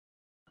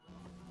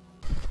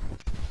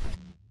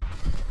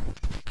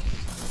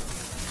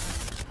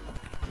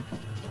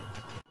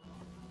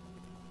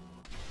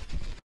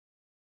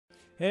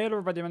Hey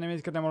everybody, my name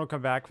is Kadam.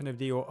 Welcome back from the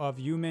video of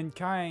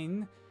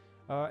Humankind.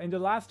 In the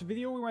last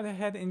video, we went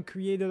ahead and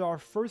created our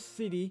first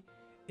city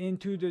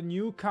into the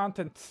new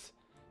contents.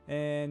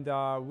 And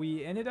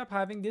we ended up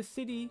having this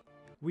city.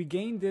 We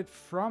gained it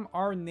from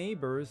our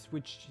neighbors,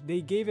 which they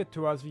gave it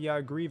to us via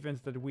a grievance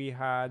that we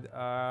had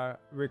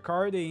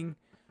regarding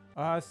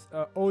us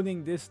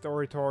owning this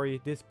territory,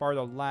 this part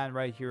of land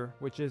right here,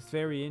 which is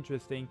very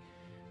interesting.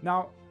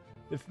 Now,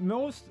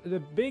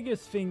 the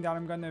biggest thing that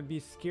I'm gonna be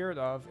scared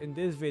of in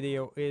this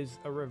video is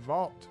a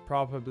revolt.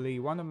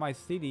 Probably one of my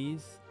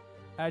cities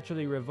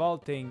actually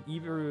revolting,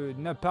 either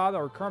Napata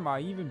or Kerma,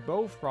 even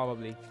both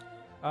probably.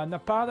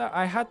 Napata,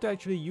 I had to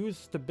actually use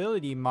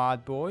stability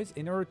mod, boys,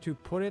 in order to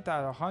put it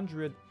at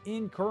 100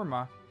 in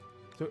Kerma.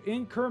 So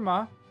in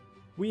Kerma,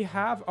 we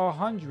have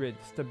 100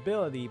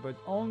 stability, but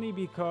only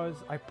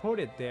because I put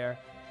it there.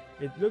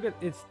 Look at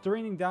it's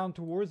turning down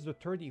towards the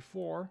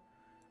 34.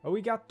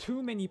 We got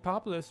too many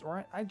populace,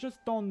 or I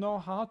just don't know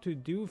how to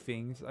do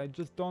things. I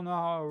just don't know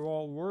how it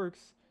all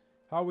works.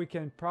 How we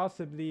can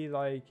possibly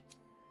like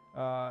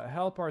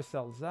help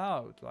ourselves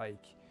out.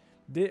 Like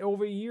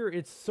over here,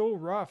 it's so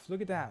rough.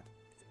 Look at that.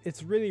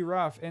 It's really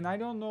rough, and I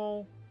don't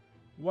know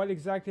what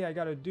exactly I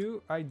gotta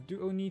do. I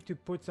do need to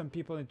put some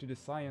people into the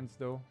science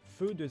though.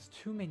 Food, there's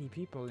too many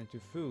people into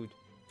food.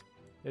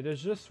 Yeah,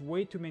 there's just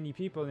way too many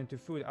people into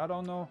food. I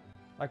don't know.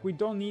 Like we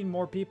don't need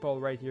more people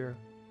right here.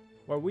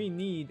 What we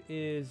need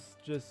is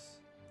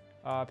just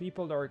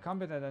people that are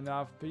competent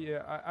enough.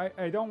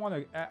 I don't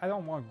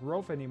want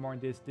growth anymore in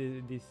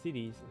these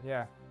cities.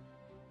 Yeah,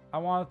 I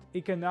want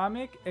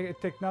economic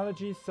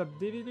technology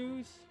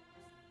subdivisions.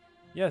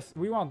 Yes,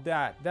 we want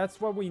that. That's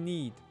what we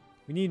need.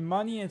 We need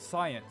money and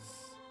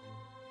science.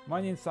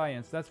 Money and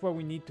science. That's what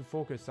we need to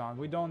focus on.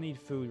 We don't need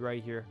food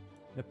right here.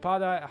 The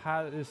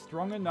Pada is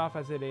strong enough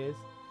as it is,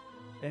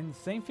 and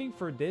same thing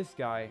for this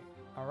guy.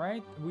 All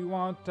right, we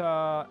want.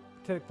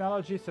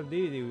 Technology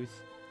subdivisions.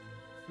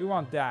 We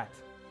want that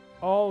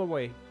all the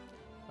way.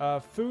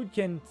 Food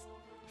can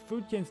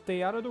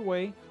stay out of the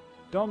way.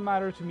 Don't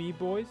matter to me,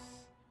 boys.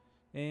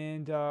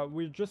 And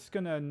we're just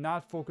gonna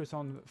not focus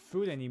on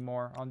food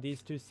anymore on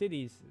these two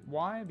cities.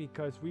 Why?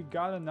 Because we've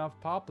got enough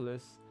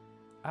populace.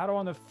 I don't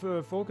want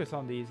to focus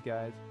on these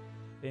guys.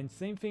 And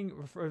same thing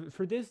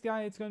for this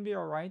guy. It's gonna be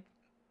all right.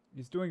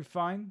 He's doing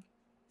fine.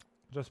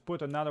 Just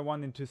put another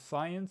one into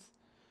science.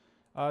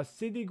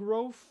 City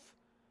growth.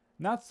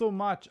 Not so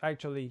much,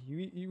 actually.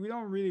 We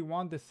don't really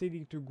want the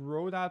city to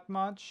grow that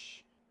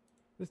much.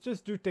 Let's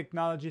just do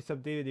technology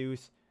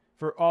subdivisions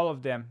for all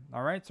of them.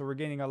 Alright, so we're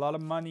getting a lot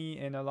of money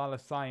and a lot of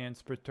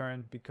science per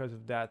turn because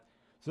of that.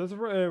 So that's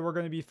what we're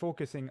going to be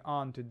focusing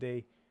on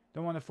today.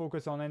 Don't want to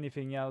focus on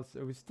anything else.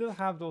 We still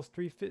have those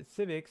 3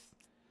 civics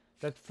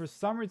that for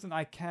some reason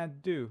I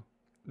can't do.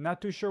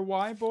 Not too sure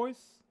why,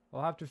 boys.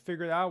 I'll have to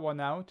figure that one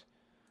out.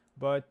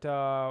 But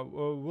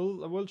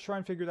we'll try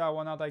and figure that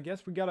one out. I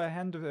guess we gotta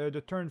hand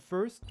the turn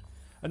first.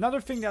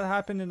 Another thing that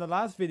happened in the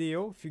last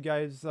video, if you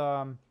guys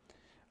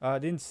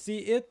didn't see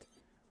it,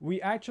 we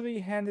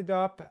actually ended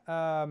up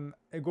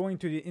going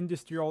to the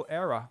industrial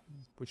era,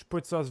 which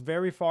puts us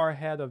very far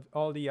ahead of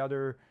all the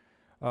other,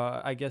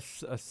 I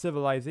guess,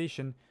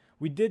 civilization.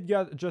 We did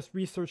get just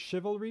research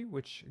chivalry,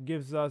 which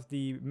gives us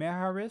the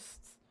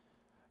Meharists,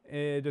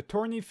 the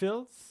tourney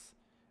fields.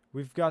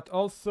 We've got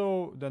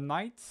also the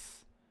knights.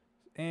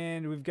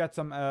 And we've got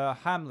some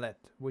Hamlet,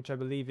 which I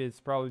believe is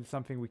probably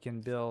something we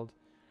can build.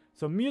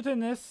 So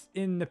mutinous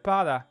in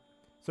Napata.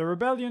 So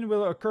rebellion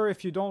will occur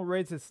if you don't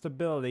raise its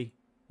stability.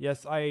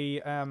 Yes,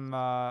 I am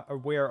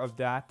aware of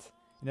that.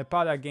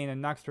 Napata gain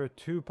an extra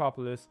 2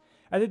 populace.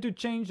 Added to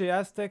change, the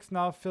Aztecs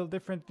now feel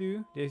different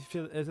too. They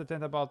feel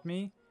hesitant about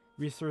me.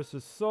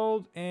 Resources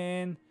sold,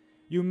 and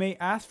you may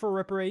ask for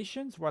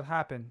reparations. What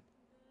happened?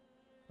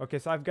 Okay,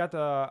 so I've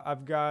got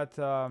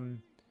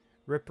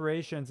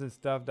reparations and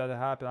stuff that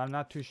happen. I'm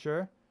not too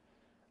sure.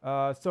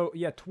 So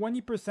yeah,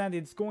 20%.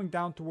 It's going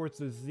down towards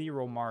the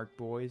 0 mark,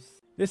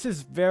 boys. This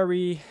is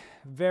very,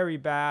 very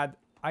bad.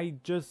 I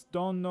just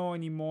don't know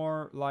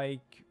anymore.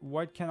 Like,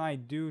 what can I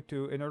do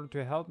in order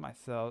to help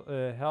myself,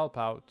 help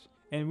out?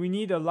 And we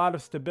need a lot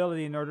of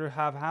stability in order to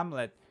have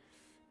Hamlet.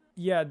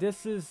 Yeah,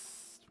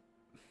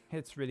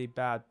 it's really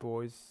bad,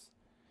 boys.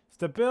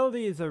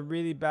 Stability is a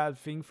really bad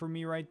thing for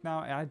me right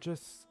now, and I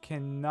just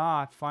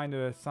cannot find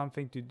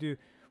something to do.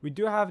 We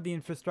do have the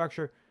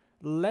infrastructure.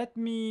 Let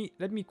me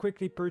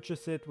quickly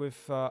purchase it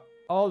with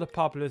all the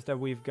populace that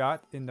we've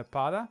got in the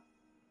Pada.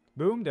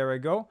 Boom, there we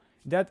go.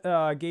 That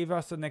gave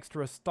us an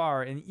extra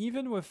star. And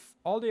even with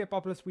all the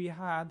populace we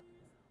had,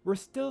 we're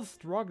still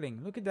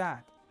struggling. Look at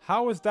that.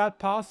 How is that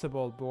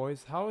possible,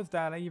 boys? How is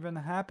that even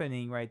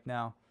happening right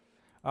now?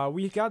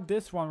 We got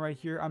this one right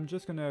here. I'm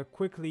just going to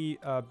quickly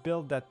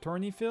build that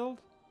tourney field.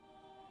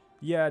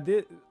 Yeah,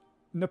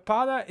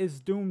 Napata is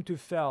doomed to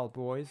fail,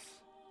 boys.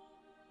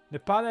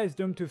 Napata is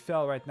doomed to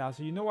fail right now.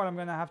 So you know what I'm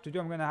going to have to do?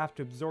 I'm going to have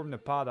to absorb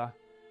Napata.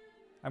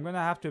 I'm going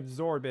to have to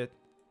absorb it.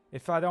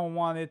 If I don't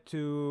want it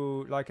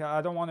to... Like,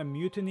 I don't want a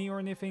mutiny or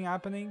anything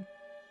happening.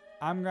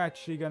 I'm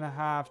actually gonna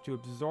have to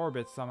absorb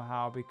it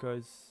somehow,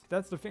 because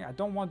that's the thing. I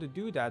don't want to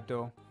do that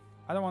though.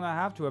 I don't want to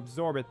have to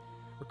absorb it.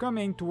 We're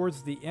coming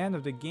towards the end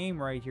of the game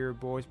right here,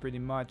 boys, pretty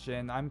much,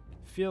 and I'm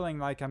feeling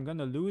like I'm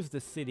gonna lose the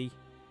city.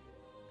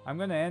 I'm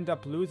gonna end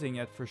up losing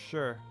it for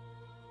sure.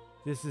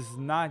 This is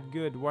not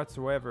good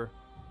whatsoever.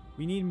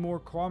 We need more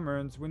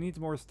commerce, we need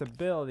more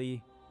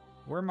stability.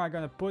 Where am I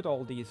gonna put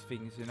all these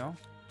things, you know?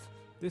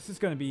 This is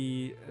gonna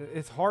be...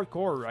 it's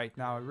hardcore right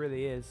now, it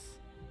really is.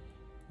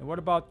 And what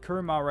about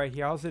Kerma right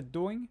here? How's it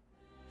doing?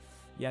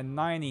 Yeah,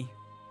 90.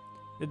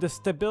 The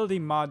stability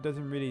mod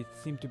doesn't really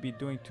seem to be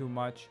doing too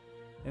much.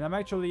 And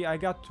I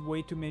got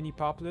way too many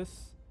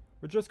populace.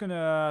 We're just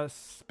gonna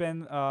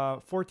spend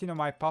 14 of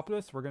my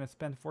populace. We're gonna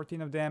spend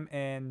 14 of them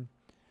and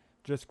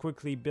just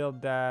quickly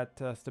build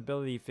that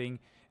stability thing.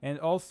 And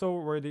also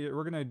we're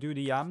gonna do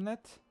the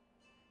Hamlet.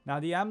 Now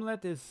the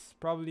Hamlet is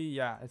probably,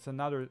 yeah, it's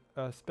another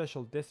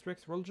special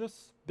district. We'll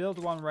just build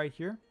one right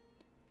here.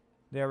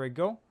 There we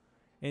go.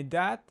 And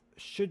that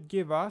should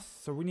give us,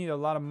 so we need a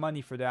lot of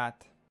money for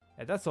that.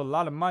 And that's a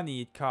lot of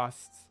money it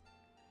costs.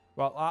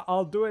 Well,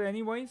 I'll do it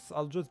anyways.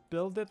 I'll just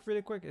build it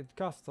really quick. It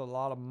costs a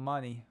lot of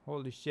money.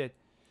 Holy shit.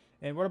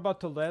 And what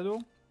about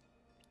Toledo?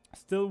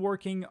 Still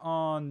working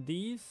on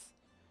these.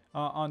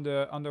 On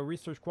the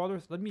research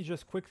quarters. Let me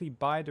just quickly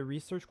buy the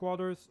research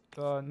quarters.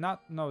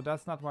 No,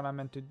 that's not what I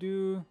meant to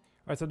do.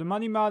 Alright, so the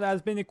money mod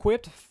has been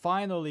equipped.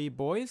 Finally,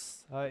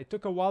 boys. It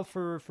took a while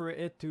for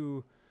it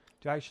to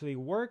actually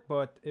work,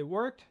 but it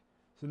worked.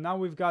 So now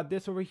we've got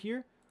this over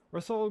here. We're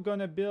also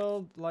gonna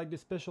build like the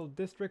special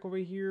district over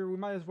here. We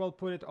might as well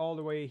put it all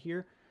the way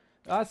here.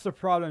 That's the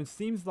problem. It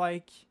seems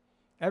like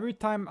every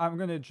time I'm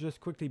gonna just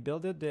quickly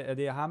build it,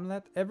 the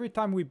Hamlet. Every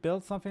time we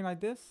build something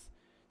like this,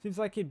 seems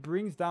like it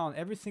brings down,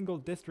 every single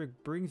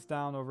district brings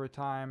down over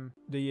time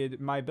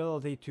my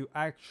ability to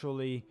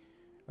actually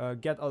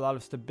get a lot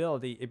of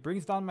stability. It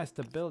brings down my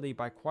stability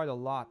by quite a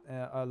lot,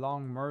 a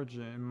long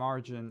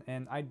margin,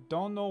 and I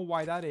don't know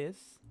why that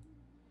is.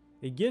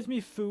 It gives me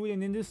food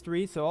and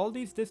industry, so all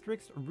these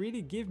districts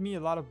really give me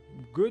a lot of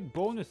good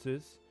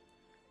bonuses.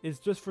 It's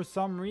just for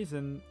some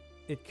reason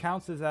it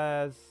counts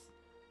as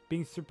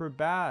being super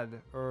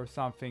bad or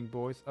something,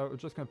 boys. We're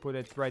just gonna put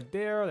it right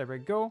there. There we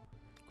go.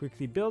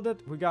 Quickly build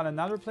it. We got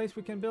another place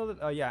we can build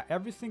it. Yeah,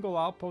 every single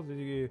outpost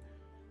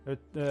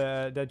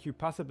that you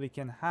possibly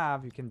can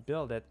have, you can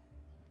build it.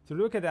 So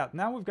look at that.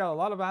 Now we've got a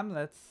lot of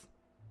hamlets,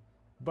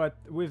 but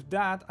with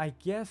that, I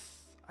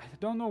guess I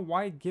don't know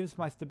why it gives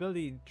my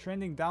stability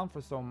trending down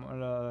for so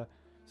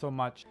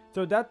much.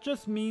 So that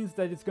just means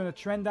that it's gonna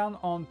trend down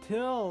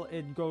until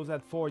it goes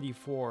at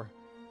 44,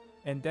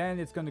 and then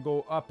it's gonna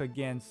go up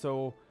again.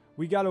 So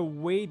we gotta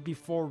wait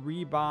before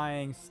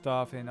rebuying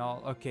stuff and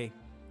all. Okay.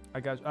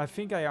 I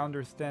think I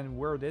understand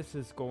where this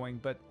is going,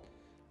 but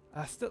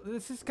still,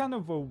 this is kind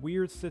of a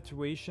weird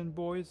situation,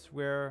 boys,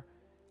 where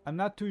I'm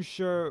not too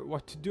sure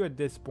what to do at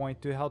this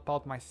point to help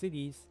out my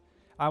cities.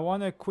 I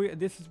want to quit.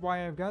 This is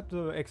why I've got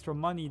the extra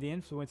money, the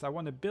influence. I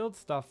want to build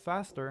stuff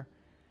faster,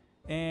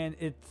 and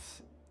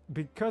it's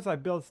because I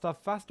build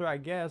stuff faster, I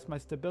guess my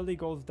stability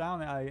goes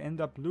down and I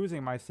end up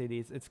losing my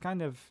cities. It's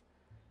kind of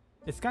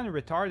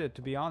retarded,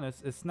 to be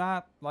honest. It's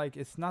not like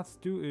it's not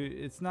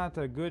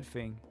a good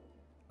thing.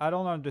 I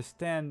don't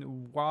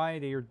understand why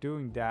they are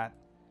doing that.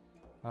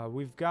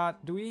 We've got,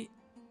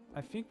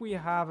 I think we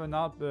have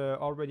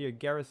already a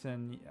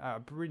garrison,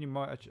 pretty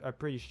much, I'm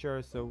pretty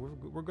sure, so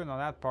we're good on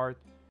that part.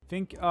 I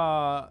think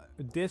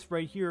this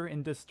right here,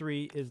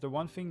 industry, is the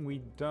one thing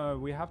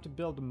we have to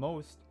build the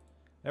most.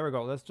 There we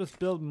go, let's just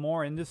build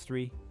more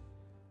industry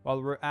while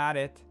we're at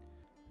it.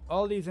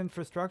 All these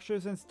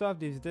infrastructures and stuff,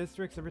 these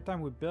districts, every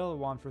time we build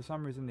one, for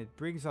some reason it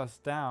brings us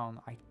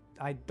down.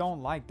 I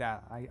don't like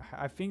that.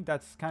 I think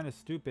that's kind of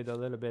stupid a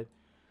little bit.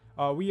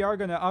 We are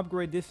gonna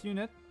upgrade this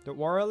unit, the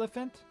war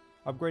elephant,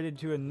 upgrade it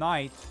to a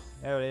knight.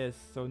 There it is.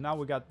 So now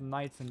we got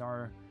knights in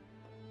our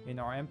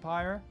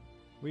empire.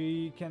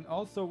 We can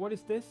also, what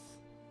is this?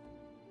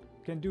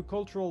 Can do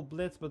cultural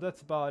blitz, but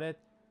that's about it.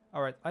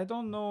 All right, I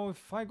don't know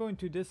if I go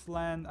into this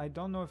land. I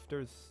don't know if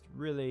there's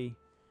really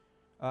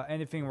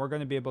anything we're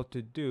gonna be able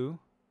to do.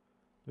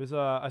 There's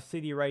a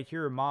city right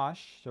here,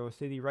 Mosh, so a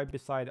city right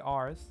beside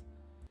ours.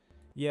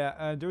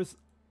 Yeah,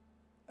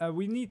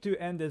 we need to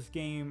end this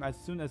game as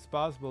soon as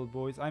possible,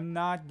 boys. I'm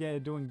not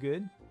doing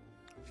good.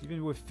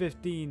 Even with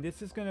 15,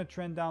 this is gonna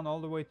trend down all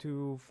the way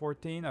to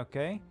 14,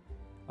 okay?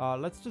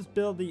 Let's just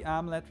build the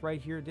hamlet right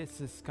here.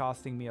 This is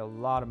costing me a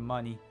lot of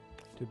money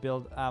to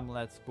build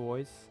hamlets,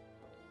 boys.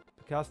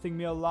 Costing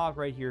me a lot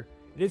right here.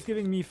 It is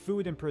giving me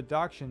food and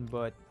production,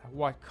 but at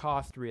what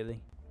cost, really?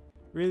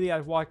 Really,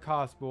 at what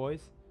cost,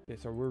 boys? Okay,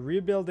 so we're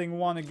rebuilding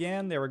one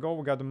again. There we go.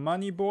 We got the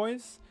money,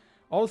 boys.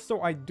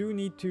 Also, I do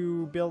need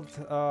to build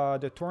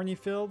the tourney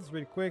fields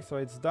really quick, so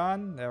it's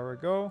done. There we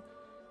go.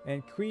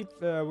 And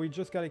we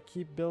just gotta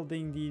keep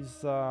building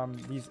these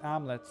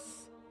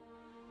hamlets.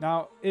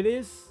 Now, it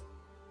is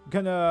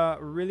gonna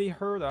really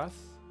hurt us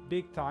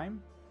big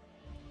time,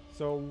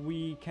 so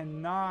we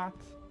cannot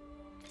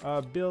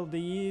build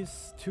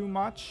these too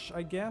much,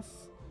 I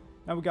guess.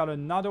 Now we got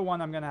another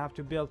one I'm gonna have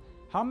to build.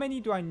 How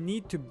many do I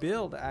need to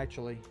build,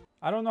 actually?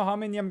 I don't know how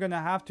many I'm gonna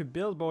have to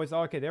build, boys.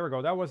 Okay, there we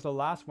go. That was the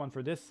last one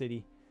for this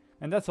city.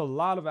 And that's a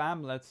lot of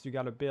amulets you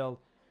gotta build.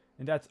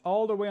 And that's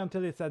all the way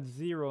until it's at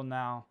 0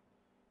 now.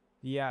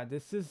 Yeah,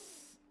 this is...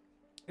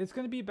 It's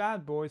gonna be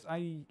bad, boys.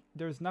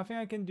 There's nothing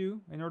I can do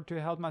in order to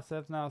help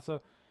myself now.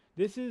 So,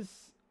 this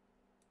is...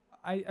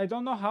 I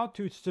don't know how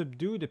to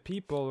subdue the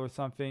people or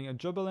something. A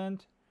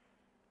jubilant.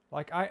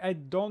 Like, I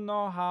don't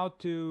know how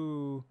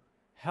to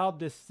help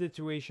this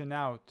situation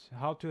out.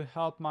 How to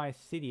help my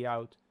city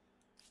out.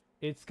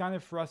 It's kind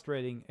of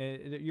frustrating.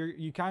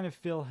 You kind of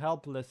feel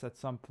helpless at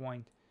some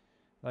point.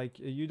 Like,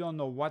 you don't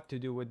know what to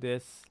do with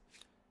this.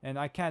 And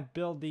I can't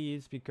build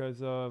these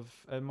because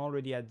I'm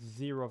already at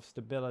 0 of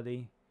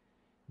stability.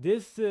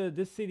 This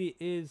city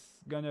is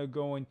gonna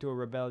go into a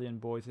rebellion,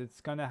 boys.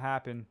 It's gonna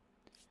happen.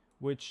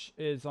 Which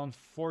is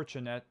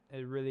unfortunate.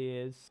 It really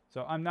is.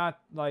 So I'm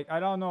not, like, I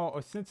don't know.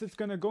 Since it's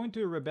gonna go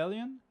into a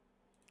rebellion,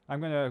 I'm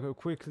gonna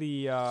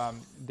quickly,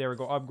 there we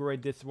go,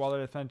 upgrade this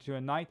Waller Defender to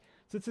a Knight.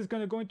 Since it's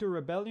gonna go into a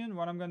rebellion,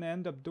 what I'm gonna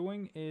end up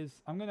doing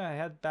is I'm gonna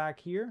head back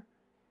here.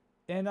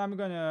 And I'm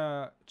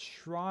gonna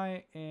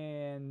try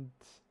and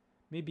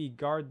maybe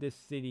guard this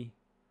city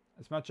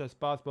as much as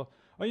possible.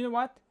 Oh, you know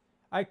what?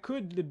 I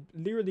could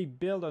literally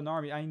build an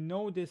army. I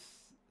know this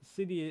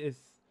city is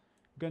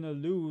gonna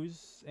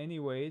lose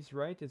anyways,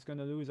 right? It's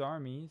gonna lose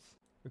armies.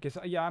 Okay,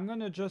 so yeah, I'm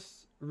gonna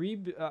just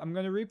I'm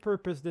gonna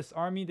repurpose this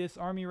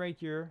army right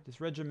here,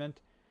 this regiment.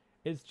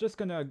 It's just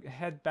gonna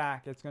head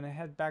back. It's gonna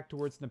head back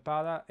towards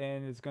Nepal,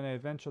 and it's gonna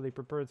eventually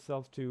prepare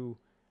itself to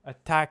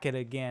attack it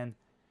again.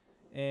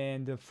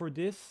 And for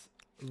this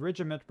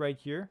regiment right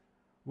here,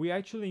 we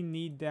actually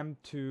need them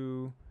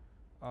to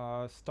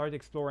start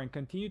exploring,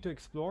 continue to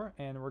explore,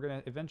 and we're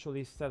gonna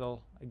eventually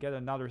settle, get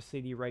another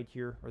city right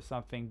here or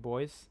something,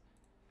 boys.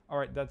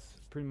 Alright, that's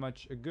pretty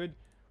much good.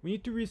 We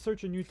need to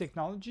research a new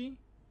technology.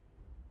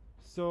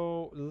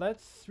 So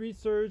let's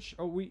research.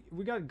 Oh, we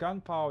got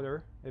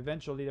gunpowder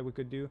eventually that we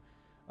could do.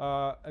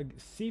 A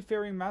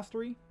seafaring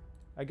mastery,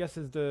 I guess,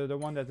 is the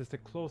one that is the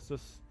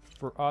closest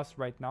for us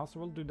right now. So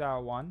we'll do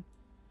that one.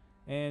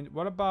 And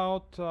what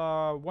about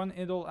one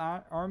idle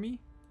army?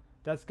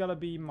 That's gotta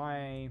be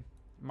my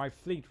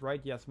fleet,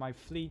 right? Yes, my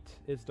fleet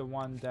is the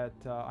one that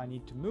I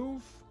need to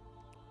move.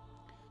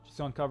 Just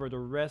gonna cover the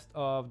rest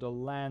of the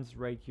lands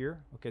right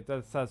here. Okay,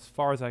 that's as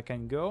far as I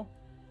can go.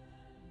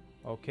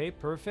 Okay,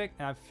 perfect.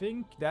 And I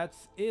think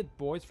that's it,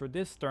 boys, for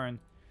this turn.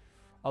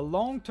 A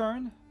long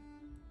turn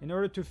in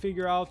order to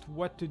figure out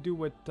what to do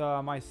with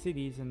my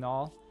cities and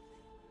all.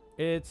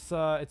 It's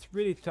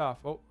really tough.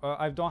 Oh,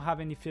 I don't have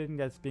anything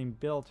that's being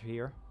built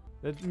here.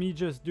 Let me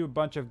just do a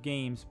bunch of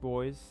games,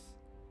 boys.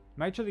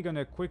 I'm actually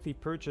gonna quickly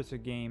purchase a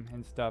game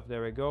and stuff.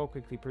 There we go.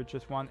 Quickly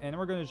purchase one, and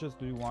we're gonna just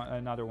do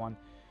another one.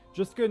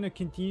 Just gonna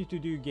continue to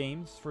do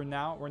games for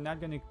now. We're not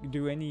gonna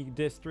do any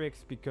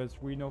districts because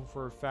we know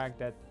for a fact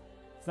that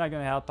it's not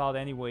gonna help out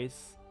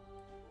anyways.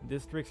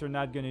 Districts are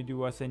not gonna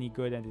do us any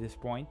good at this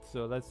point.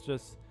 So let's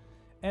just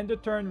end the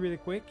turn really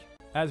quick.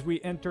 As we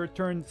enter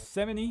turn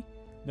 70,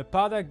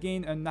 Nepal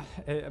gain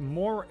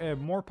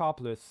more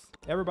populace.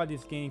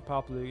 Everybody's gaining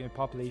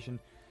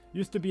population.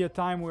 Used to be a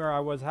time where I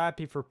was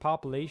happy for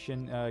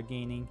population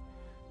gaining,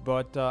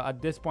 but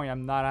at this point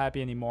I'm not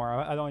happy anymore.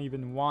 I don't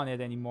even want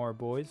it anymore,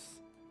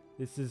 boys.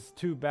 This is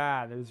too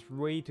bad. It's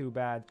way too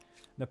bad.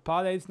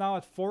 Nepal is now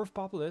at 4th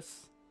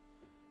populace.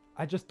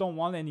 I just don't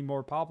want any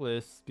more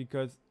populace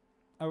because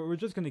we're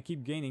just gonna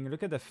keep gaining.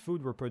 Look at the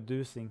food we're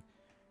producing.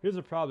 Here's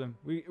the problem.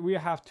 We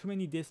have too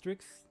many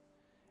districts,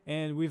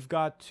 and we've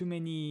got too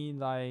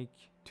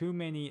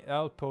many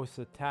outposts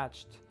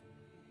attached.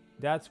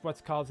 That's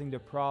what's causing the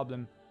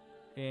problem.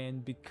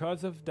 And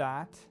because of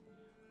that,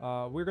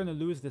 we're gonna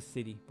lose this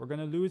city. We're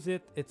gonna lose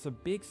it. It's a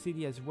big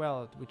city as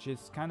well, which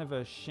is kind of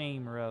a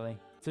shame, really.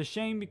 It's a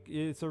shame.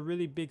 It's a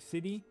really big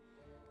city.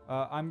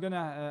 I'm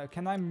gonna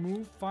can I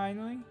move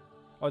finally?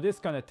 Oh, this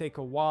is gonna take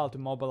a while to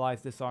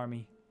mobilize this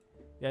army.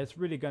 Yeah, it's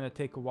really gonna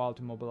take a while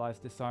to mobilize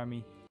this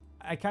army.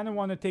 I kind of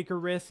want to take a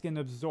risk and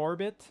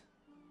absorb it.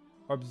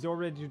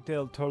 Absorb it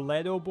to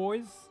Toledo,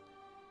 boys.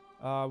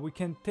 We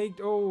can take,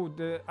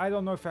 I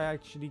don't know if I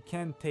actually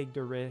can take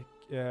the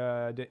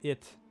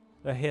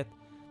hit,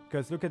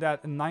 because look at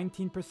that,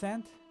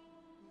 19%,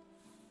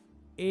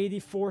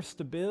 84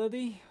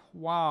 stability.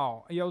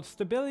 Wow, yo,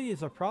 stability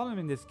is a problem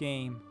in this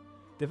game.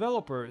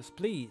 Developers,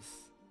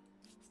 please.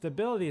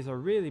 Stability is a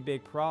really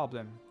big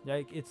problem.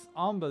 Like, it's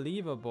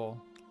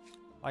unbelievable.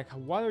 Like,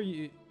 what are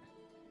you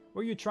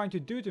trying to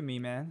do to me,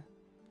 man?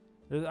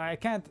 I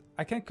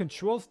can't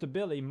control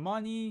stability.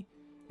 Money,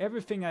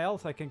 everything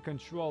else I can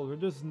control.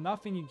 There's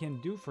nothing you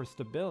can do for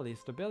stability.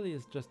 Stability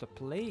is just a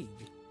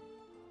plague.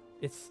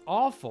 It's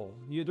awful.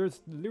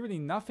 There's literally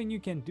nothing you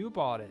can do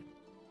about it.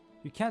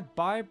 You can't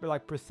buy,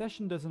 like,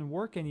 procession doesn't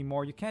work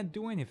anymore. You can't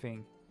do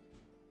anything.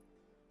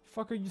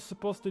 Fuck are you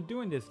supposed to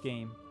do in this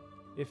game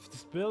if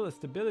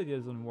stability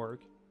doesn't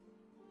work?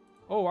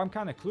 Oh, I'm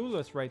kind of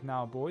clueless right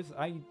now, boys.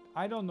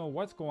 I don't know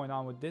what's going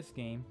on with this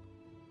game.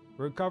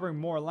 We're covering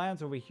more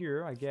lands over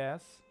here, I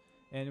guess.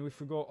 And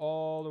if we go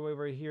all the way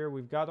over here,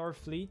 we've got our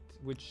fleet,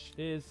 which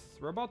is...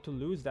 We're about to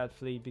lose that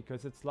fleet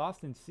because it's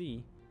lost in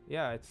sea.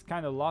 Yeah, it's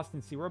kind of lost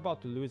in sea. We're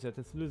about to lose it.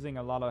 It's losing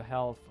a lot of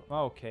health.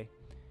 Okay.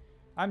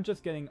 I'm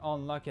just getting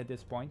unlucky at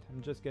this point.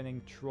 I'm just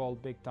getting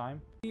trolled big time.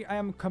 I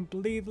am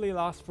completely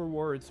lost for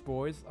words,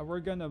 boys.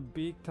 We're gonna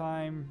big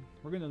time...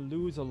 We're gonna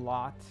lose a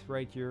lot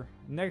right here.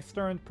 Next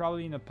turn,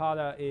 probably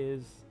Napata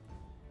is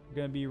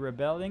gonna be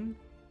rebelling.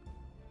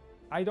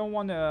 I don't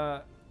want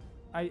to...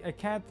 I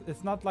can't...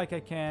 It's not like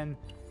I can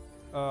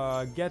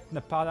get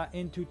Napata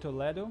into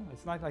Toledo.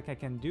 It's not like I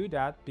can do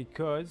that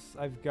because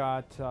I've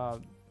got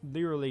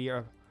literally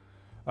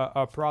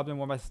a problem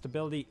with my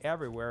stability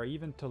everywhere.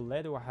 Even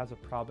Toledo has a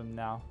problem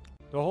now.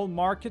 The whole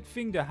market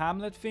thing, the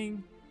hamlet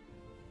thing,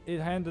 it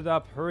ended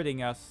up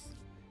hurting us.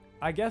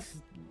 I guess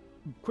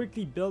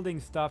quickly building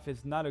stuff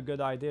is not a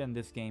good idea in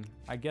this game.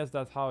 I guess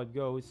that's how it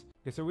goes.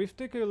 Okay, so we've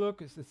taken a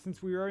look.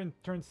 Since we are in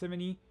turn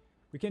 70,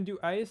 we can do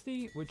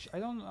ISD, which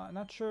I'm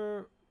not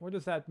sure what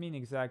does that mean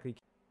exactly.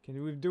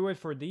 Can we do it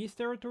for these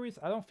territories?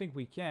 I don't think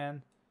we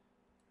can.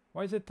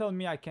 Why is it telling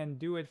me I can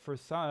do it for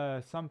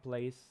some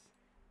place?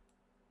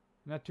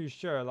 Not too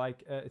sure.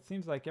 Like it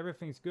seems like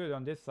everything's good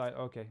on this side.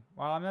 Okay.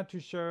 Well, I'm not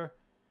too sure.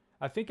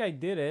 I think I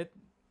did it,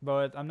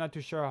 but I'm not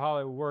too sure how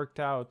it worked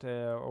out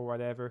or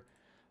whatever.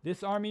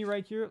 This army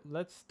right here.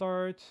 Let's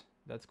start.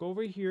 Let's go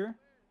over here.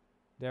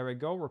 There we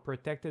go. We're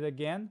protected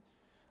again.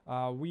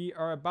 We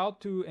are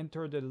about to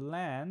enter the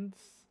lands,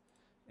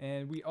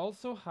 and we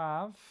also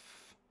have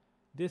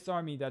this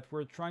army that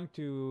we're trying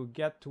to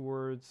get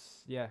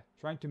towards. Yeah,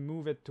 trying to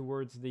move it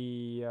towards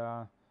these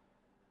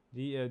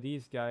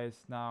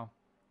guys now.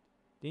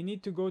 They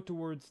need to go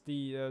towards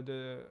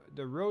the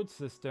road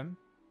system.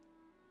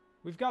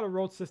 We've got a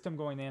road system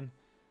going in.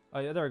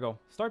 Yeah, there we go.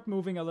 Start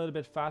moving a little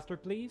bit faster,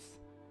 please.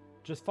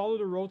 Just follow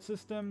the road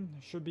system.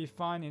 Should be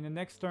fine. In the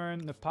next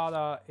turn,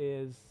 Napata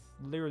is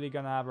literally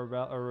gonna have a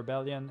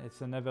rebellion.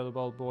 It's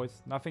inevitable,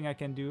 boys. Nothing I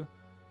can do.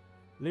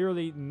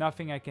 Literally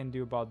nothing I can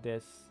do about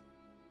this.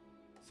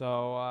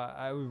 So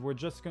we're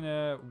just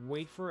gonna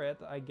wait for it,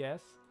 I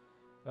guess.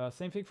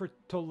 Same thing for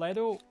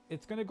Toledo.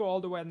 It's gonna go all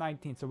the way at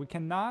 19. So we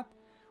cannot...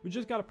 We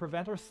just gotta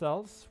prevent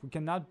ourselves. We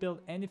cannot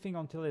build anything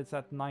until it's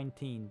at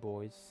 19,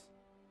 boys.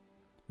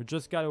 We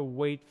just gotta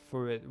wait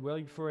for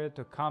it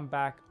to come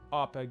back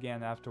up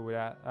again after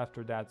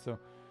that. So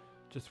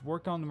just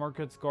work on the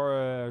markets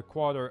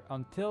quarter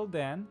until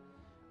then.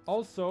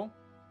 Also,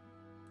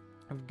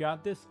 I've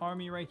got this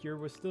army right here.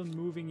 We're still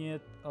moving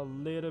it a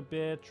little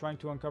bit, trying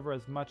to uncover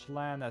as much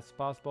land as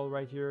possible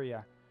right here.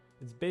 Yeah,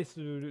 it's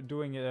basically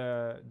doing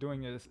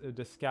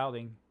the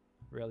scouting.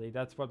 Really,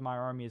 that's what my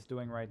army is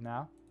doing right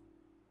now.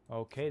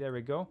 Okay, there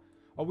we go.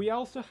 Oh, we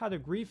also had a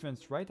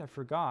grievance, right? I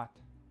forgot.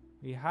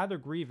 We had a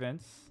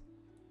grievance.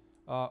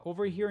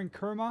 Over here in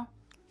Kerma,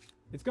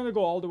 it's gonna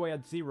go all the way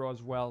at 0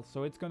 as well.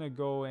 So it's gonna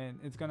go and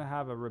it's gonna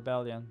have a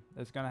rebellion.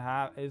 It's gonna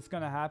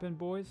happen,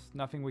 boys.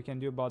 Nothing we can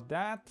do about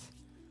that.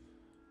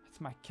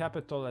 That's my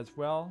capital as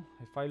well.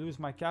 If I lose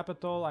my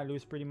capital, I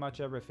lose pretty much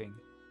everything.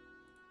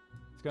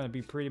 It's gonna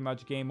be pretty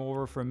much game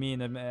over for me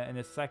in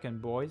a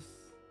second, boys.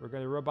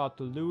 We're about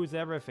to lose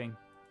everything.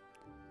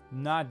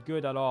 Not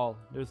good at all.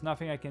 There's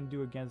nothing I can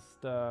do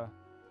against the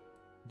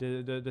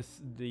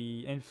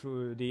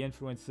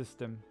influence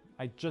system.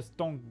 I just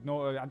don't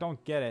know. I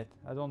don't get it.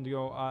 I don't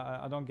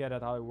get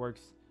it how it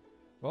works.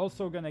 We're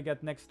also gonna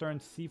get next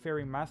turn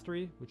seafaring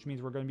mastery, which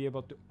means we're gonna be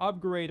able to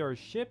upgrade our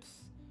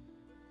ships.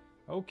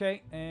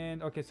 Okay,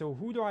 and okay. So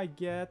who do I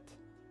get?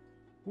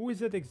 Who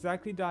is it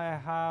exactly that I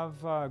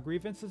have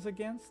grievances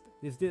against?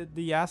 Is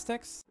the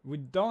Aztecs? We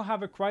don't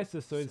have a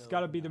crisis, so it's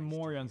gotta be the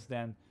Morians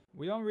then.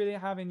 We don't really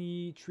have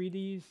any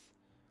treaties.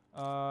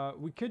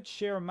 We could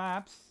share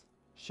maps.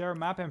 Share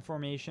map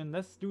information.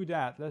 Let's do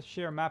that. Let's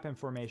share map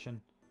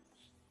information.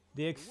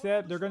 They're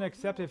gonna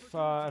accept if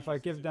I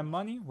give them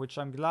money, which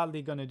I'm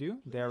gladly gonna do.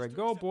 There we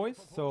go, boys.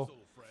 So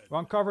we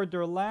uncovered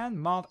their land.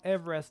 Mount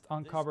Everest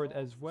uncovered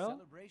as well.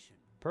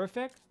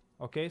 Perfect.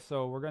 Okay,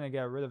 so we're gonna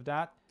get rid of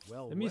that.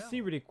 Let me see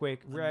really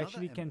quick. We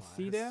actually can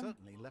see them.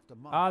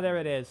 Ah, there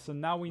it is. So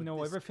now we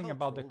know everything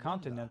about the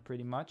continent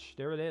pretty much.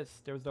 There it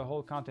is. There's the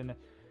whole continent.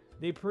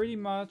 They pretty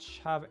much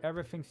have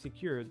everything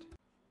secured.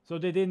 So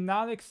they did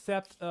not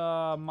accept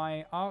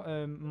my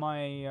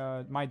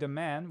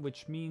demand,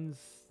 which means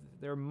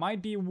there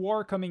might be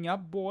war coming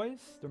up, boys.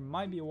 There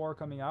might be a war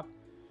coming up.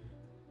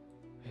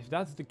 If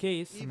that's the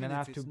case, I'm gonna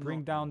have to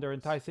bring down their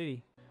entire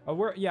city.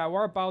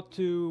 We're about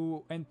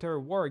to enter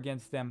war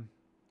against them,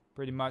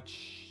 pretty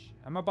much.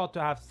 I'm about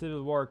to have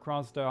civil war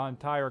across the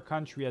entire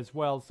country as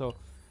well, so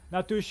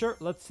not too sure.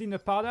 Let's see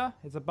Napata.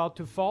 It's about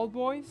to fall,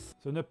 boys.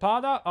 So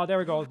Napata, oh, there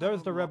we go.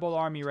 There's the rebel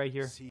army right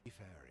here.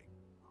 Seafaring.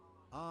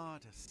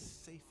 To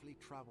safely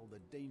travel the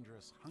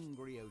dangerous,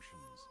 hungry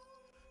oceans.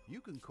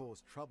 You can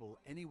cause trouble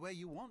anywhere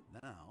you want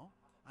now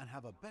and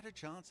have a better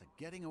chance of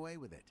getting away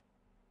with it.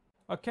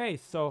 Okay,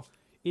 so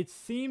it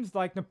seems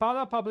like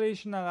Napata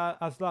population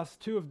has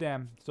lost 2 of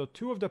them. So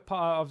 2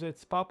 of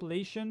its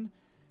population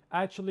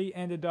actually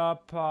ended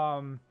up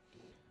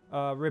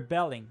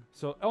rebelling.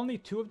 So only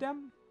 2 of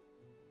them?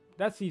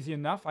 That's easy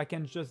enough. I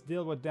can just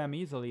deal with them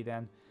easily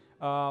then.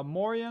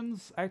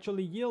 Morians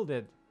actually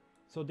yielded.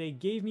 So they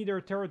gave me their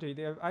territory.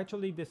 They have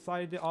actually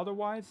decided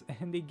otherwise,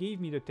 and they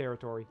gave me the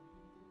territory.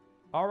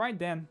 Alright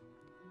then.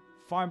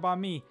 Fine by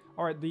me.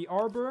 Alright, the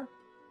arbor.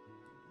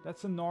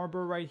 That's an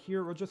arbor right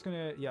here. We're just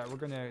gonna... Yeah, we're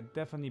gonna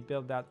definitely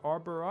build that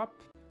arbor up.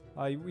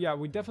 Yeah,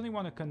 we definitely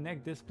want to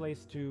connect this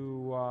place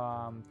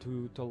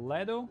to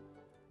Toledo.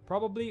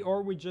 Probably,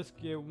 or we just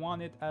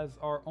want it as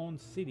our own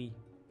city.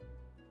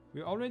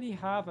 We already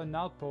have an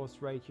outpost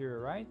right here,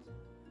 right?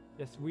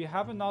 Yes, we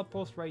have an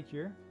outpost right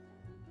here.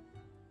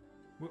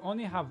 We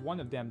only have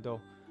one of them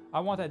though. I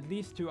want at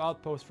least 2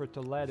 outposts for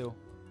Toledo.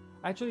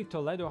 Actually,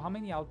 Toledo, how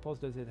many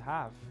outposts does it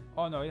have?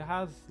 Oh no, it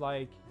has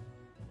like...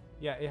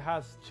 Yeah, it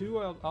has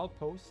 2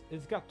 outposts.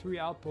 It's got 3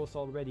 outposts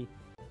already.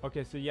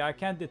 Okay, so yeah, I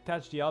can't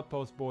detach the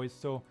outpost, boys.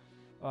 So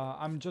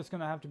I'm just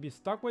gonna have to be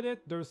stuck with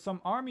it. There's some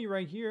army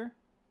right here.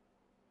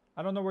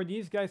 I don't know where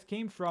these guys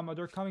came from, but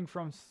they're coming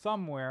from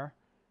somewhere.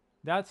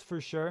 That's for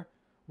sure.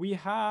 We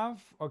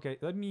have... Okay,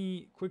 let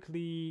me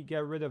quickly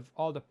get rid of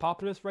all the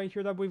populace right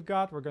here that we've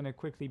got. We're gonna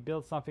quickly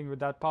build something with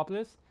that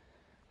populace.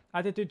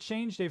 Attitude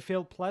change, they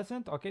feel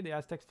pleasant. Okay, the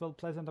Aztecs feel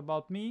pleasant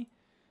about me.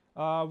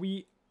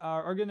 We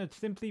are gonna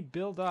simply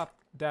build up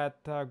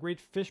that great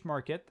fish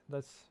market.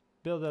 Let's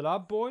build it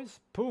up, boys.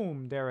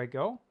 Boom, there we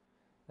go.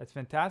 That's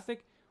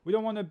fantastic. We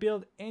don't want to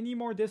build any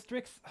more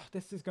districts. Oh,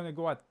 this is gonna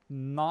go at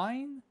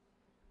 9?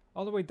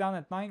 All the way down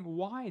at 9?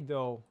 Why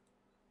though?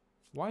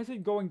 Why is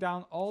it going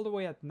down all the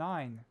way at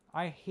 9?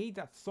 I hate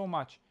that so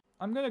much.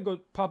 I'm gonna go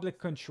public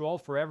control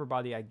for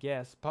everybody, I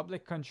guess.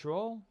 Public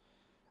control?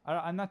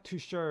 I'm not too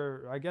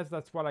sure. I guess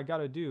that's what I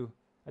gotta do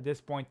at this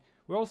point.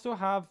 We also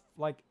have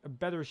like a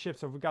better ship,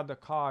 so we got the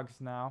cogs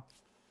now.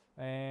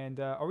 And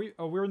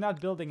we're not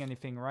building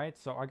anything, right?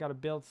 So I gotta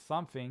build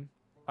something.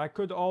 I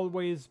could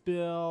always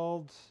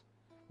build...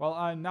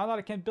 Well, now that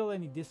I can't build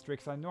any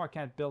districts, I know I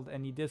can't build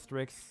any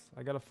districts.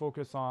 I gotta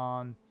focus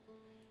on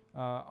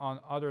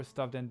other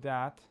stuff than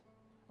that.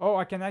 Oh,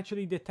 I can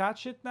actually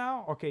detach it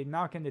now? Okay,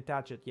 now I can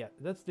detach it. Yeah,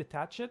 let's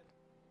detach it.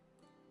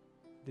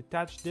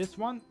 Detach this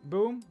one.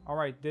 Boom.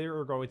 Alright, there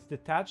we go. It's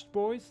detached,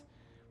 boys.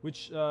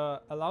 Which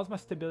allows my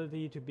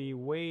stability to be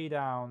way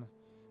down.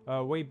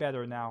 Way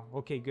better now.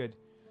 Okay, good.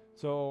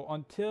 So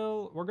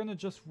until... We're gonna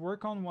just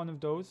work on one of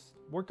those.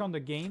 Work on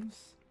the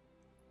games.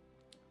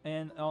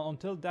 And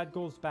until that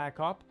goes back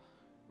up,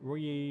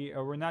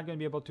 we're not gonna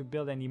be able to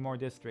build any more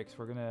districts.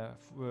 We're gonna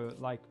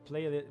like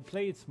play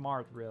it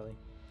smart, really.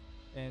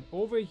 And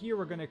over here,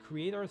 we're gonna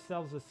create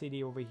ourselves a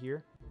city over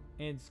here,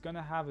 and it's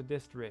gonna have a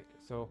district.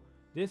 So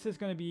this is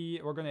gonna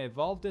be... We're gonna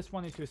evolve this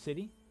one into a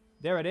city.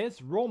 There it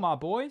is, Roma,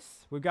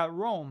 boys. We've got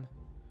Rome.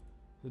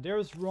 So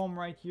there's Rome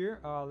right here.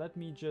 Let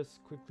me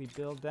just quickly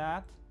build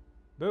that.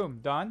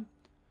 Boom, done.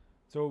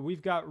 So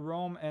we've got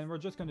Rome, and we're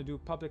just gonna do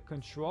public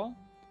control.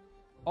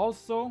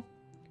 Also,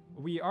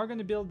 we are going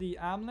to build the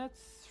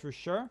hamlets for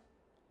sure.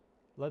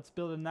 Let's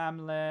build an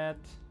hamlet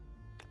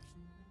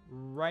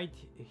right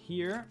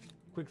here.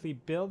 Quickly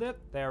build it.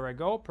 There we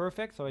go.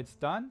 Perfect. So it's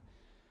done.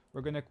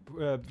 We're going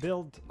to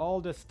build all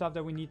the stuff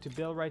that we need to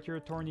build right here.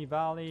 Torny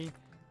Valley,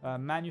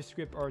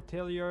 manuscript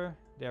artillery.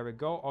 There we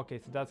go. Okay,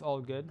 so that's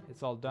all good.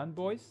 It's all done,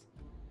 boys.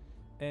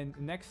 And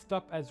next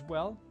up as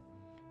well.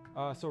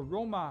 So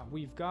Roma,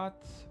 we've got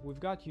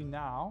you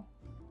now.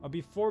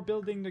 Before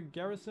building the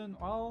garrison,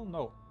 well,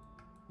 no.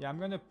 Yeah, I'm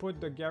gonna put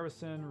the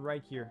garrison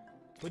right here.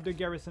 Put the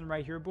garrison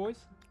right here, boys.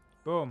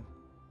 Boom.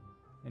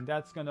 And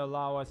that's gonna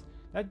allow us...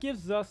 That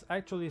gives us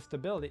actually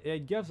stability.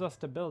 It gives us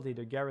stability,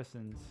 the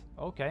garrisons.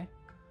 Okay.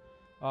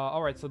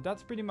 Alright, so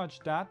that's pretty much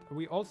that.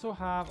 We also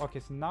have... Okay,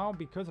 so now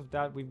because of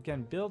that, we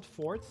can build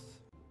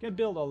forts. We can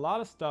build a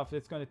lot of stuff.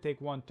 It's gonna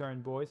take one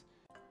turn, boys.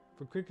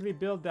 To quickly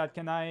build that,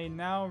 can I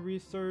now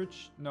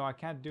research? No, I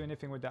can't do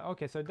anything with that.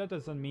 Okay, so that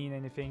doesn't mean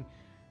anything.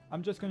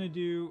 I'm just gonna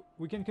do...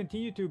 We can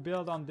continue to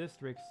build on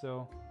districts,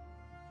 so...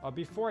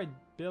 before I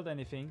build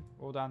anything...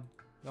 Hold on.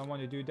 Don't want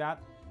to do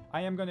that.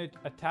 I am gonna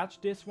attach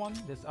this one,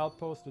 this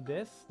outpost to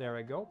this. There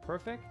we go.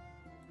 Perfect.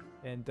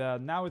 And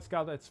now it's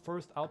got its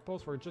first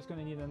outpost. We're just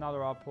gonna need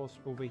another outpost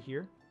over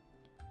here.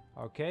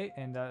 Okay,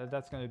 and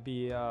that's gonna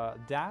be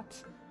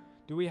that.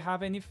 Do we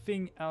have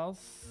anything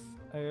else?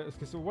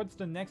 Okay, so what's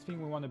the next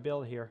thing we want to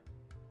build here?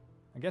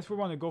 I guess we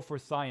want to go for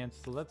science.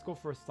 So let's go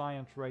for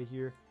science right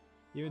here.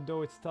 Even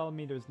though it's telling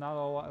me there's not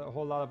a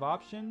whole lot of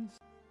options.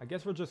 I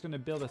guess we're just going to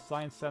build a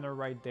science center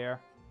right there.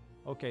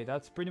 Okay,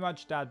 that's pretty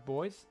much that,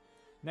 boys.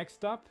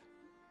 Next up,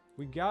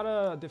 we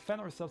gotta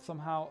defend ourselves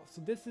somehow. So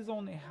this is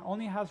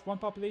only has one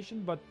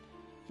population, but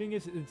thing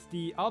is, it's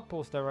the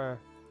outposts that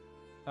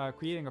are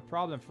creating a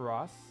problem for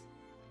us,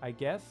 I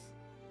guess.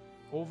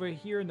 Over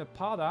here in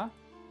Napata.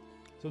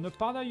 So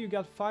Napata, you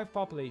got 5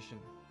 population.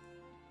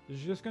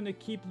 You're just going to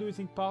keep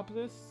losing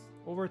populace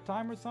over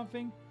time or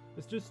something?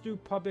 Let's just do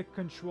public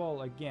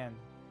control again.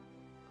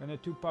 Gonna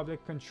do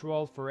public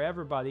control for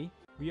everybody.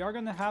 We are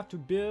gonna have to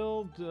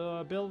build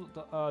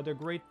the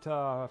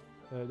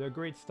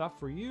great stuff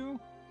for you,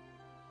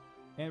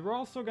 and we're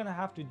also gonna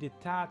have to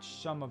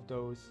detach some of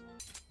those.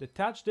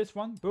 Detach this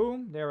one.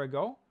 Boom. There we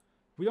go.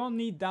 We don't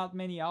need that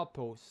many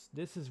outposts.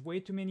 This is way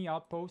too many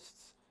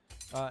outposts.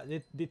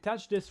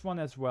 Detach this one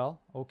as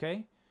well,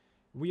 okay?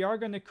 We are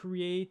gonna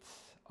create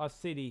a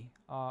city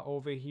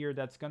over here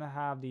that's gonna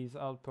have these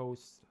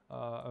outposts,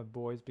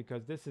 boys,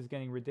 because this is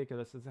getting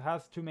ridiculous. It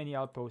has too many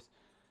outposts.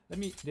 Let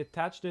me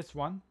detach this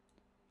one,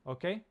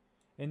 okay?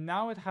 And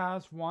now it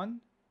has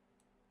 1,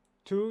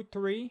 2,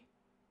 3,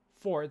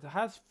 4. It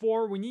has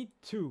 4. We need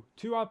 2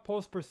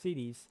 outposts per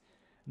cities,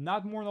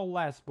 not more nor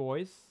less,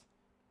 boys.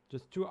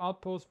 Just 2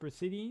 outposts per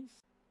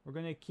cities. We're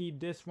gonna keep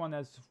this one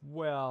as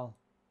well.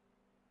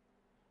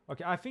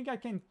 Okay, I think I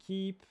can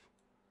keep...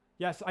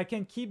 Yes, I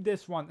can keep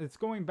this one. It's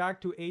going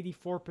back to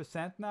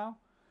 84% now.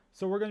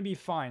 So we're going to be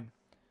fine.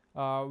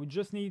 We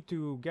just need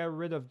to get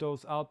rid of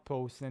those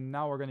outposts. And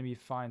now we're going to be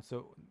fine.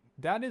 So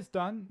that is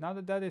done. Now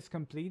that that is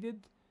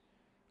completed,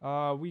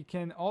 we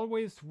can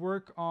always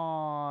work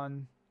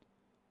on...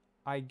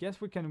 I guess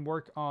we can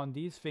work on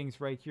these things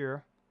right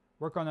here.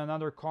 Work on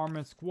another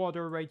Carmen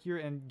Squatter right here.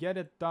 And get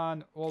it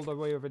done all the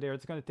way over there.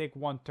 It's going to take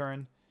 1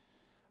 turn.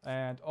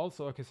 And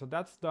also, okay, so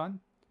that's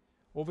done.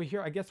 Over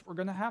here, I guess we're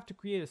gonna have to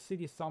create a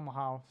city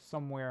somehow,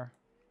 somewhere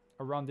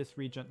around this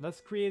region. Let's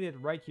create it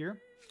right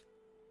here.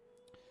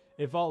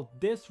 Evolve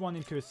this one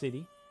into a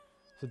city.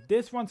 So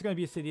this one's gonna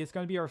be a city. It's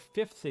gonna be our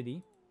 5th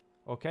city.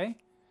 Okay?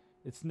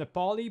 It's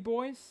Nepali,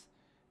 boys.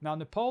 Now,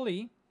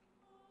 Nepali,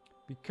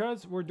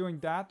 because we're doing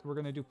that, we're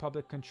gonna do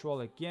public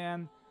control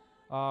again.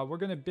 We're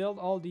gonna build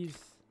all these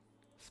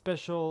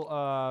special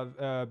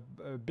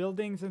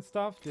buildings and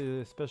stuff,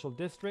 the special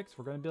districts.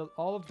 We're gonna build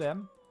all of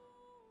them.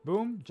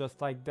 Boom,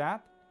 just like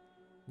that.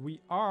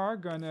 We are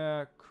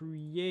gonna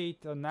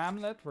create an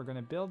hamlet. We're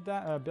gonna build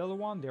that, build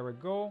one. There we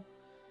go.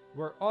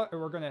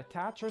 We're gonna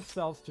attach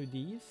ourselves to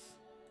these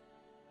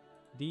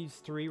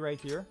 3 right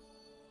here.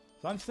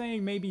 So I'm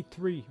saying maybe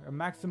 3, a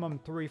maximum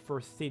 3 for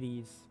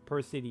cities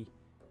per city.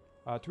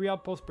 3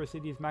 outposts per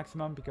city is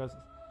maximum because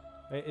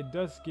it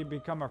does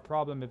become a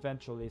problem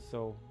eventually.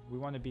 So we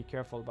want to be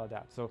careful about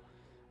that. So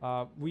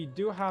we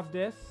do have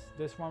this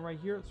one right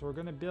here. So we're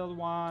gonna build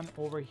one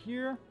over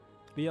here.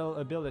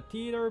 Build a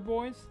theater,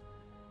 boys.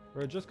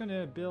 We're just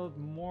gonna build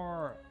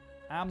more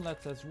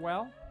hamlets as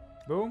well.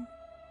 Boom.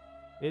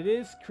 It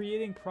is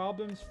creating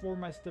problems for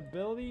my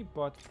stability,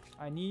 but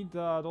I need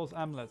those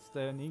hamlets.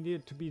 They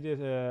needed to be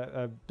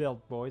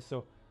built, boys.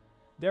 So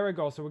there we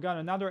go. So we got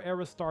another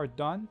era star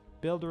done.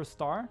 Builder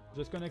star.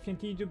 Just gonna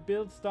continue to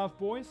build stuff,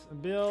 boys.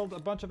 Build a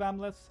bunch of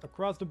hamlets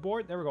across the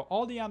board. There we go.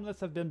 All the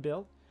hamlets have been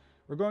built.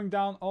 We're going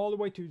down all the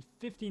way to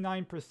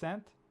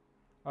 59%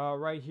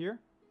 right here.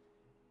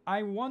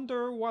 I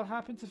wonder what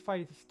happens if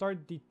I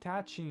start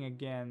detaching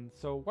again.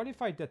 So what if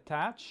I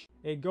detach?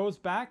 It goes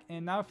back,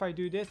 and now if I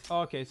do this...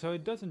 Okay, so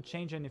it doesn't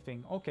change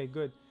anything. Okay,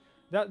 good.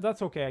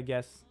 That's okay, I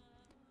guess.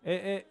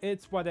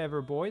 It's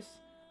whatever, boys.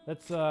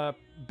 Let's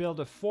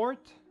build a fort.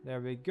 There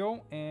we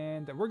go,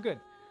 and we're good.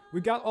 We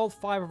got all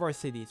 5 of our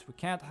cities. We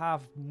can't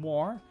have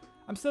more.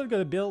 I'm still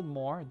gonna build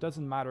more. It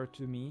doesn't matter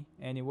to me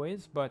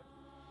anyways, but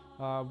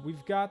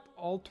we've got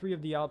all 3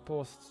 of the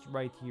outposts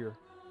right here.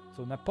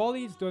 So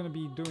Nepali is going to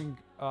be doing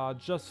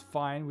just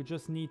fine. We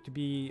just need to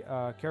be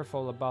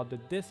careful about the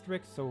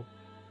districts. So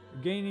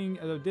gaining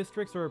the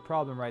districts are a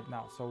problem right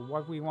now. So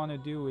what we want to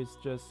do is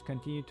just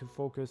continue to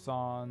focus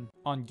on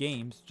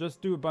games.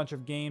 Just do a bunch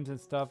of games and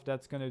stuff.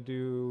 That's going to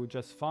do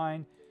just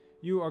fine.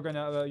 You are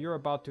gonna you're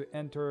about to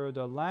enter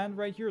the land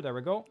right here. There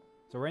we go.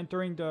 So we're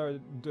entering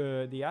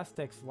the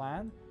Aztecs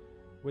land.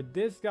 With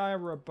this guy,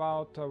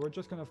 we're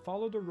just gonna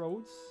follow the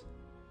roads.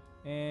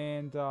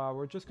 And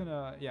we're just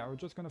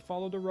gonna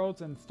follow the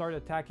roads and start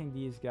attacking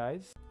these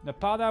guys.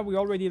 Napada, we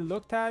already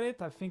looked at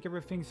it. I think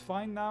everything's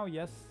fine now.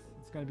 Yes,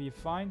 it's gonna be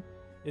fine.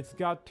 It's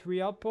got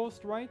 3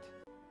 outposts, right?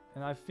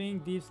 And I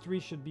think these 3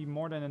 should be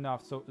more than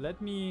enough. So let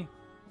me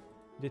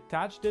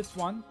detach this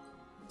one.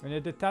 I'm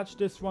gonna detach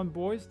this one,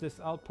 boys. This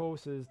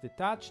outpost is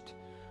detached.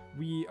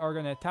 We are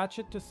gonna attach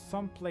it to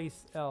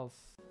someplace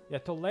else. Yeah,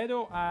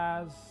 Toledo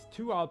has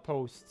 2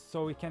 outposts,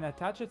 so we can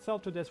attach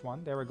itself to this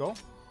one. There we go.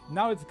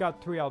 Now it's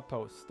got 3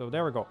 outposts. So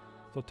there we go.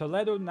 So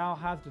Toledo now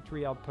has the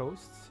 3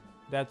 outposts.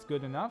 That's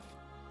good enough.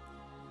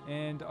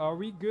 And are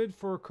we good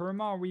for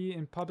Kerma? Are we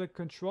in public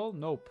control?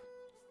 Nope.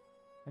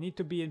 I need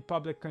to be in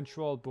public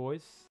control,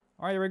 boys.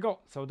 Alright, here we go.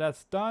 So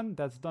that's done.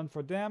 That's done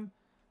for them.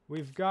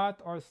 We've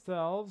got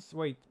ourselves...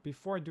 Wait,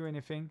 before I do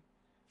anything,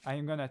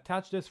 I'm going to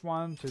attach this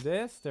one to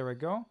this. There we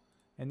go.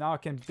 And now I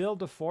can build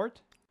the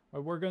fort.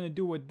 What we're going to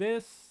do with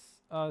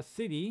this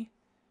city...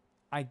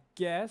 I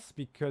guess,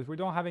 because we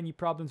don't have any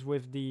problems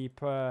with the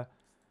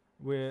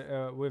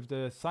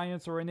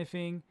science or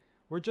anything,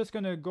 we're just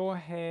gonna go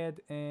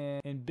ahead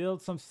and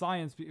build some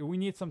science. We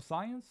need some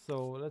science,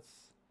 so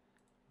let's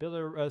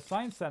build a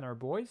science center,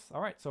 boys.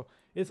 All right, so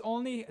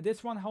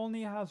this one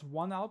only has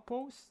 1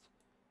 outpost.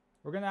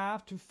 We're gonna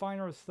have to find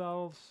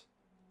ourselves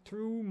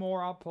 2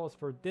 more outposts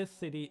for this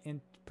city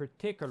in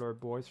particular,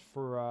 boys,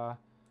 for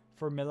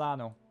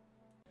Milano.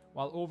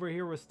 While over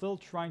here we're still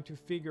trying to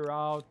figure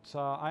out,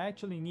 I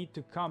actually need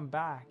to come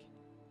back.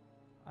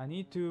 I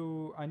need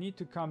to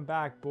come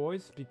back,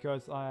 boys,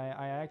 because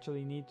I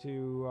actually need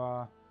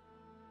to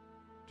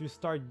to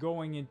start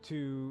going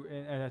into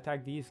and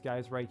attack these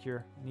guys right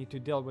here. Need to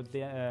deal with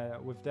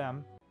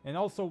them. And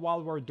also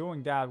while we're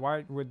doing that,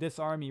 with this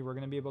army, we're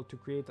gonna be able to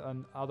create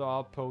another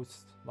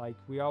outpost. Like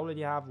we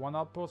already have one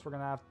outpost, we're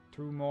gonna have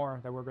 2 more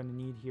that we're gonna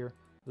need here.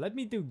 Let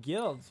me do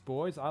guilds,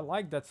 boys. I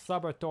like that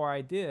saboteur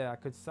idea. I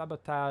could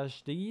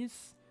sabotage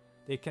these.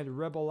 They can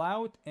rebel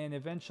out, and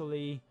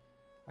eventually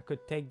I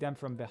could take them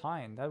from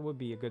behind. That would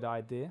be a good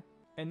idea.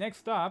 And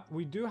next up,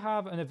 we do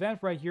have an event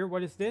right here.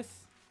 What is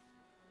this?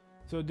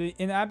 So the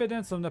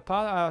inhabitants of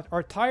Nepal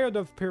are tired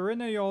of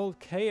perennial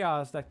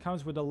chaos that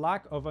comes with the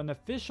lack of an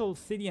official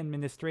city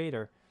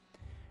administrator.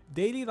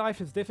 Daily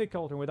life is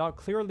difficult, and without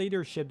clear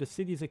leadership, the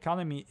city's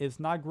economy is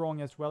not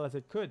growing as well as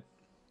it could.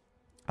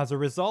 As a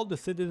result, the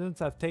citizens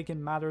have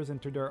taken matters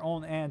into their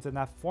own hands and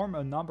have formed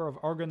a number of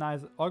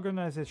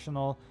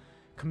organizational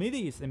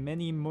committees in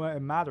many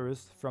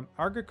matters, from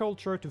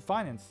agriculture to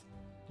finance.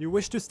 Do you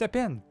wish to step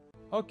in?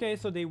 Okay,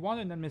 so they want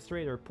an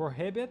administrator.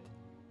 Prohibit.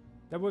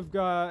 That would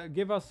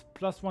give us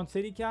 +1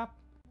 city cap.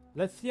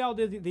 Let's see how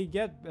they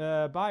get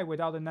by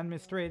without an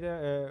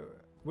administrator.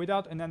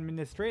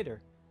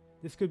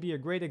 This could be a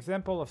great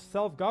example of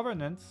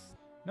self-governance.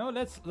 No,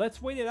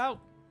 let's wait it out.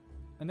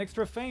 An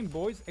extra fame,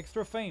 boys.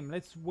 Extra fame.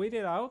 Let's wait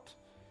it out.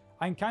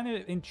 I'm kind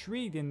of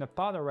intrigued in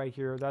Nepal right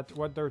here. That's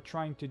what they're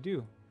trying to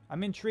do.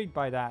 I'm intrigued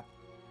by that.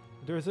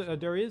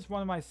 There is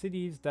one of my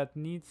cities that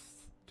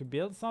needs to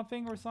build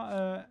something or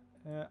something.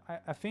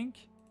 I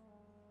think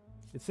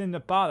it's in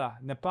Nepal.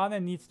 Nepal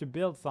needs to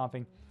build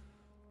something.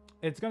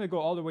 It's gonna go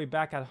all the way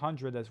back at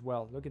 100 as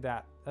well. Look at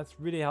that. That's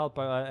really help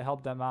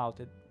them out.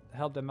 It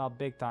helped them out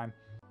big time.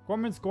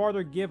 Corman's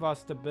Quarter give us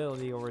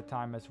stability over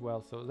time as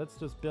well. So let's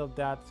just build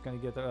that. It's going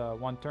to get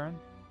 1 turn.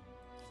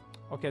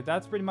 Okay,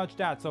 that's pretty much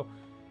that. So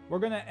we're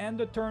going to end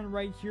the turn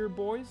right here,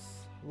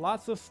 boys.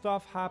 Lots of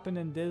stuff happened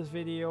in this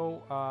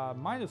video.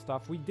 Minor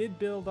stuff. We did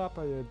build up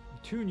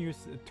 3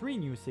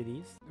 new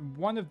cities.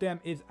 One of them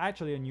is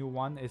actually a new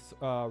one. It's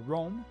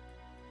Rome.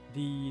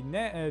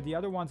 The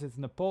other ones is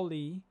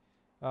Napoli,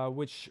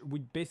 which we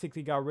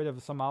basically got rid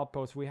of some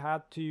outposts. We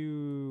had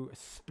to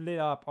split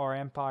up our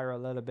empire a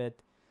little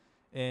bit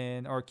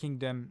in our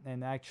kingdom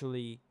and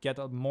actually get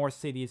more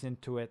cities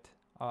into it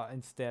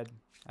instead.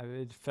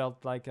 It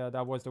felt like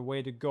that was the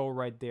way to go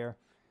right there,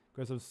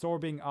 because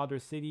absorbing other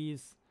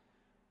cities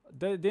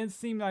that didn't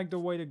seem like the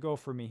way to go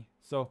for me.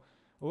 So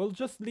we'll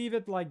just leave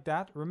it like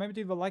that. Remember to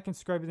leave a like and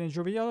subscribe if you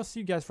enjoyed the video. I'll see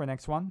you guys for the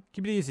next one.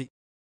 Keep it easy.